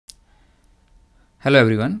Hello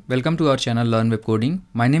everyone, welcome to our channel Learn Web Coding.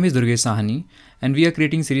 My name is Durgesh Sahani and we are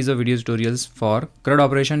creating series of video tutorials for CRUD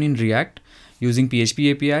operation in React using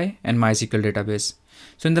PHP API and MySQL database.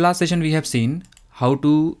 So in the last session we have seen how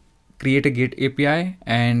to create a GET API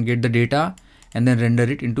and get the data and then render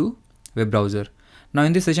it into web browser. Now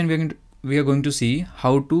in this session we are going to see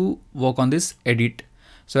how to work on this edit.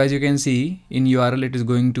 So as you can see in URL it is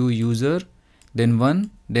going to user, then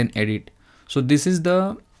one, then edit. So this is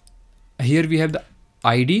the, here we have the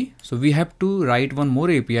ID, so we have to write one more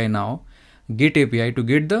API now, GET API, to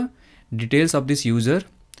get the details of this user,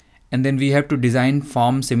 and then we have to design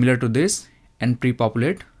form similar to this and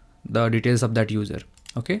pre-populate the details of that user.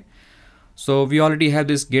 Okay, so we already have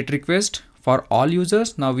this GET request for all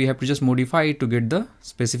users. Now we have to just modify it to get the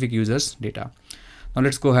specific users data. Now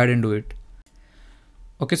let's go ahead and do it.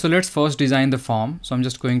 Okay, so let's first design the form. So I'm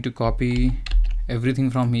just going to copy everything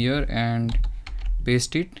from here and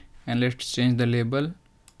paste it. And let's change the label.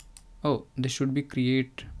 Oh, this should be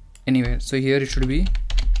create anywhere. So here it should be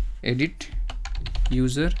edit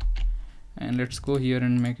user, and let's go here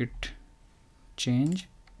and make it change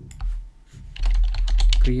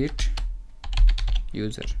create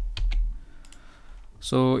user.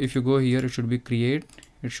 So if you go here, it should be create,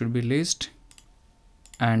 it should be list,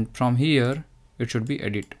 and from here it should be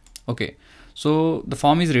edit. Okay, so the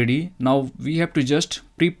form is ready. Now we have to just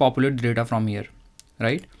pre-populate the data from here,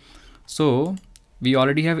 right? So we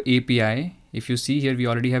already have API. If you see here, we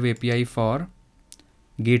already have API for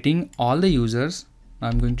getting all the users. Now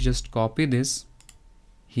I'm going to just copy this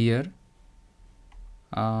here.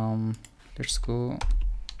 Let's go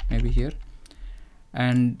maybe here,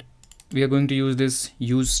 and we are going to use this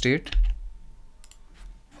use state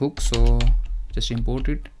hook. So just import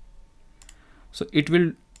it. So it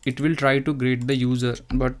will try to get the user,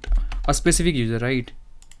 but a specific user, right?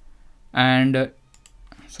 And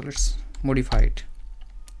so let's modify it.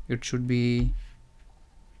 It should be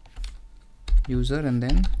user and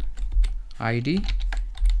then ID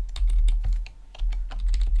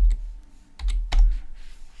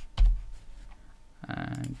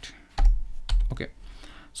and okay.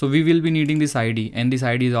 So we will be needing this ID, and this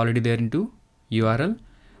ID is already there into URL.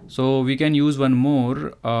 So we can use one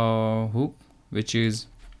more hook, which is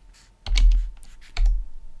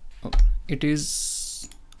it is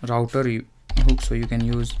router hook. So you can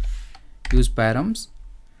use params,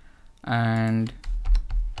 and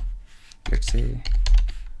let's say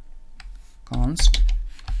const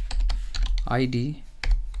ID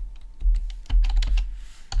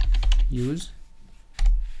use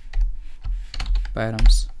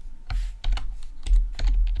params.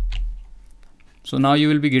 So now you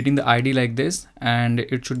will be getting the ID like this, and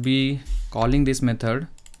it should be calling this method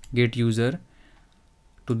get user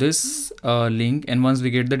to this link, and once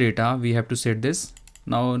we get the data we have to set this.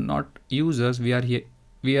 Now not users, we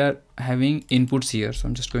are having inputs here. So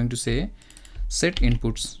I'm just going to say set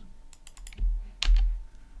inputs.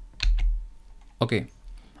 Okay,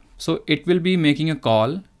 so it will be making a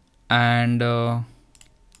call, and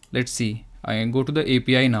let's see, I go to the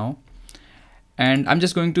API now, and I'm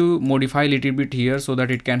just going to modify a little bit here so that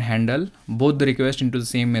it can handle both the request into the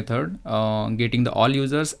same method, getting the all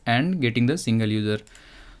users and getting the single user.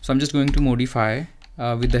 So I'm just going to modify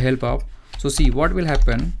with the help of, so see what will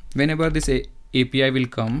happen whenever this API will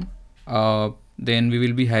come, then we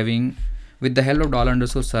will be having, with the help of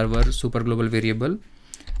 $_server super global variable,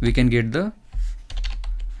 we can get the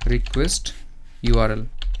request URL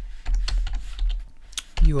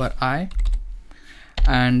URI,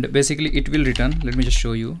 and basically it will return, let me just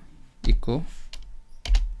show you, echo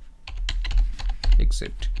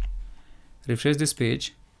exit, refresh this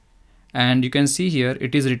page, and you can see here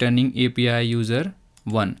it is returning API user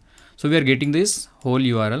 1. So we are getting this whole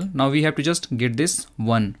URL. Now we have to just get this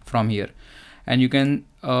one from here, and you can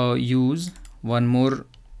use one more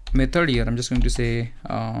method here. I'm just going to say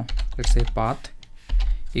let's say path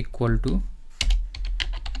equal to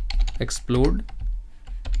explode,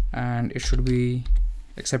 and it should be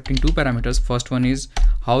accepting two parameters. First one is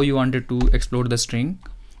how you wanted to explode the string.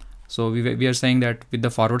 So we are saying that with the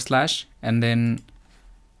forward slash, and then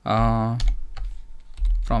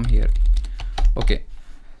from here. Okay,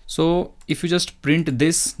 so if you just print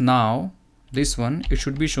this now, this one, it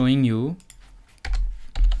should be showing you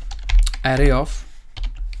array of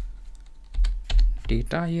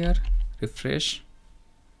data here. Refresh.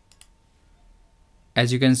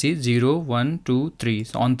 As you can see, 0, 1, 2, 3.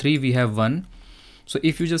 So on 3 we have 1. So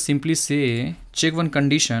if you just simply say check one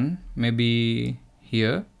condition, maybe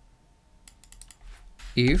here,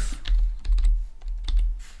 if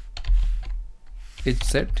it's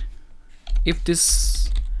set, if this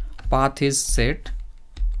path is set,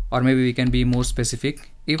 or maybe we can be more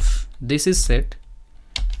specific. If this is set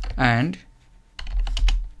and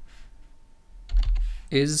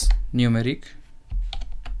is numeric,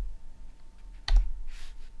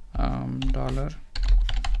 dollar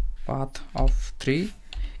path of 3,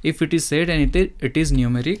 if it is set and it is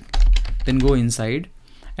numeric, then go inside.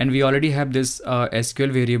 And we already have this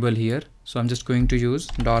SQL variable here, so I'm just going to use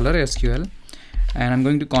 $SQL, and I'm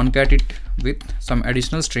going to concat it with some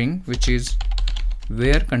additional string, which is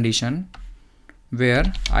where condition,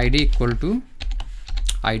 where id equal to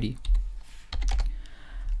id.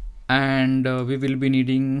 And we will be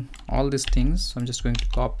needing all these things, so I'm just going to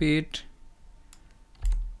copy it.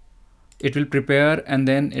 It will prepare and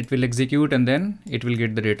then it will execute and then it will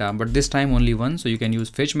get the data, but this time only one, so you can use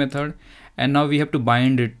fetch method. And now we have to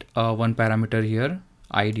bind it one parameter here,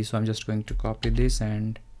 id. So I'm just going to copy this,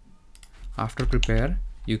 and after prepare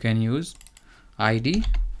you can use id,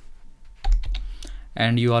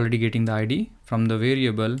 and you already getting the id from the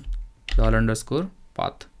variable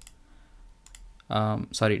 $_path,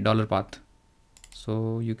 $path.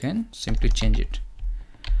 So you can simply change it.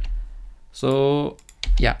 So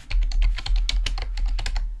yeah,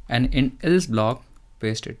 and in else block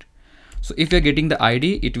paste it. So if you're getting the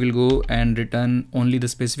ID, it will go and return only the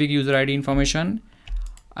specific user ID information,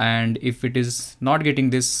 and if it is not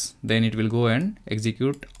getting this, then it will go and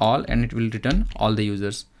execute all and it will return all the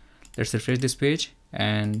users. Let's refresh this page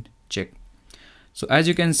and check. So as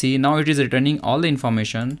you can see, now it is returning all the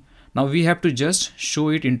information. Now we have to just show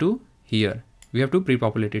it into here. We have to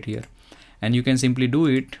pre-populate it here, and you can simply do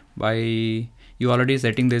it by, you already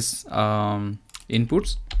setting this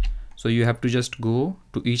inputs. So you have to just go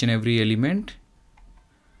to each and every element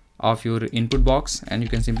of your input box, and you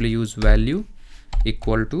can simply use value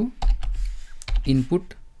equal to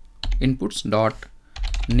inputs dot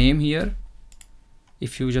name here.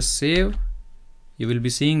 If you just save, you will be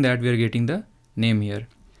seeing that we are getting the name here.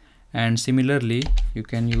 And similarly, you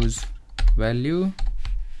can use value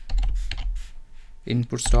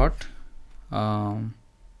inputs dot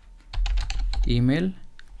email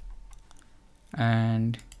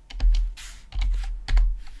and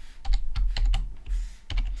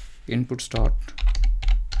inputs dot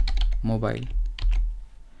mobile.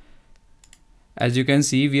 As you can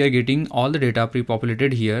see, we are getting all the data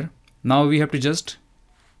pre-populated here. Now we have to just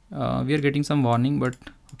we are getting some warning, but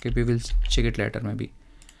okay, we will check it later maybe.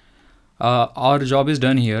 Our job is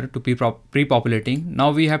done here to pre-populating.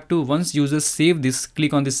 Now we have to, once users save this,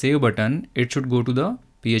 click on the save button, it should go to the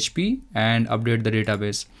PHP and update the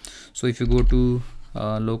database. So if you go to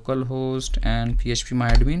localhost and PHP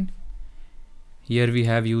myadmin, here we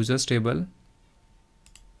have users table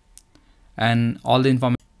and all the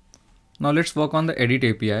information. Now let's work on the edit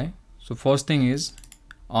API. So first thing is,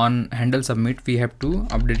 on handle submit, we have to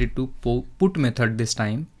update it to put method this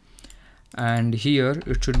time, and here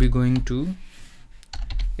it should be going to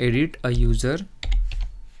edit a user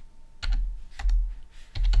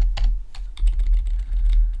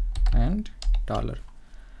and $,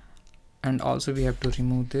 and also we have to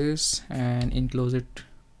remove this and enclose it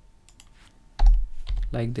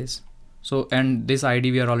like this. So, and this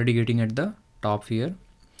ID we are already getting at the top here.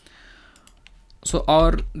 So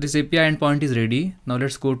this API endpoint is ready. Now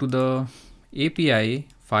let's go to the API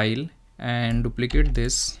file and duplicate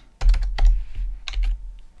this,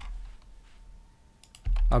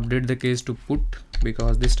 update the case to put,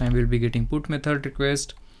 because this time we'll be getting put method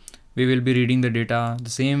request. We will be reading the data the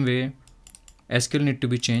same way. SQL need to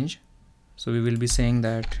be changed, so we will be saying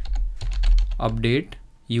that update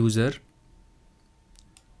user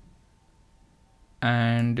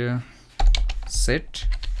and set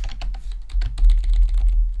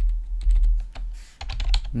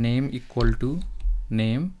name equal to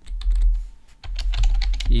name,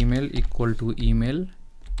 email equal to email,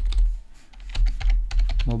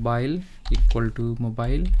 mobile equal to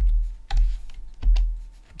mobile.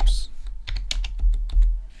 Oops.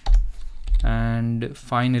 And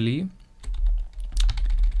finally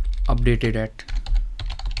updated at.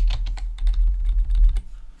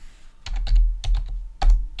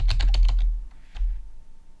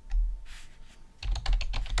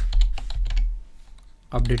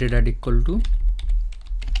 Updated at equal to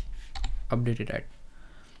updated at.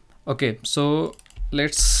 Okay, so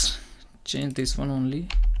let's change this one only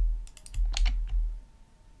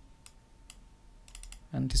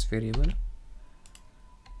and this variable.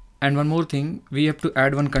 And one more thing, we have to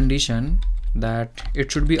add one condition that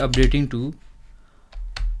it should be updating to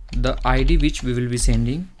the ID which we will be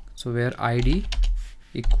sending. So where ID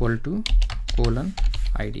equal to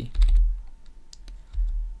 :ID,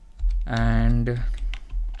 and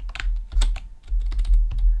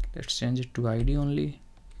let's change it to ID only.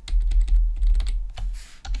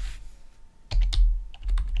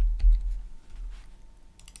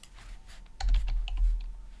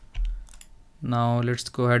 Now let's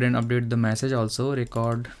go ahead and update the message also.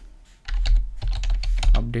 Record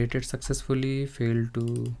updated successfully, failed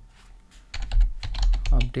to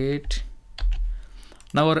update.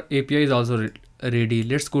 Now our API is also ready.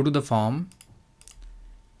 Let's go to the form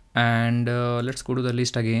and let's go to the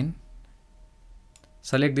list again.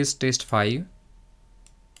 Select this test 5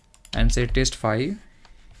 and say test 5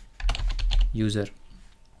 user.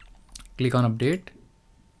 Click on update.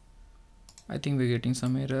 I think we're getting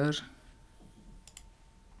some error.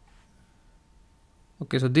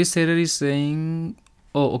 Okay, so this error is saying,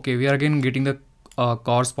 oh, okay, we are again getting the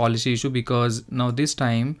course policy issue, because now this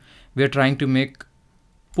time we are trying to make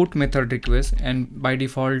put method request, and by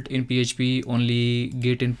default in PHP only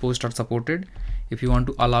get and post are supported. If you want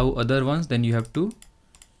to allow other ones, then you have to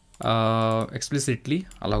explicitly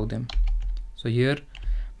allow them. So here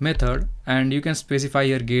method, and you can specify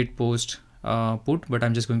here get, post, put, but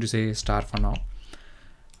I'm just going to say star for now.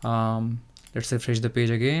 Let's refresh the page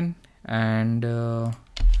again and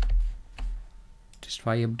just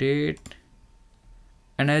try update,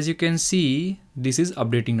 and as you can see this is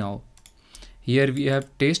updating now. Here we have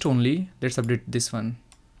test only. Let's update this one.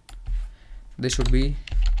 This should be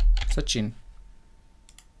Sachin.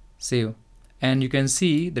 Save, and you can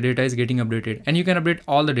see the data is getting updated, and you can update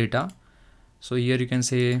all the data. So here you can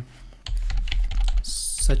say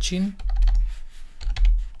Sachin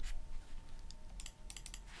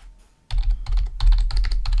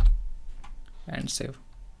and save.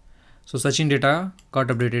 So Sachin data got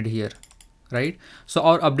updated here, right? So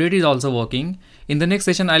our update is also working. In the next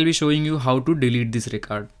session I'll be showing you how to delete this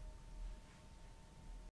record.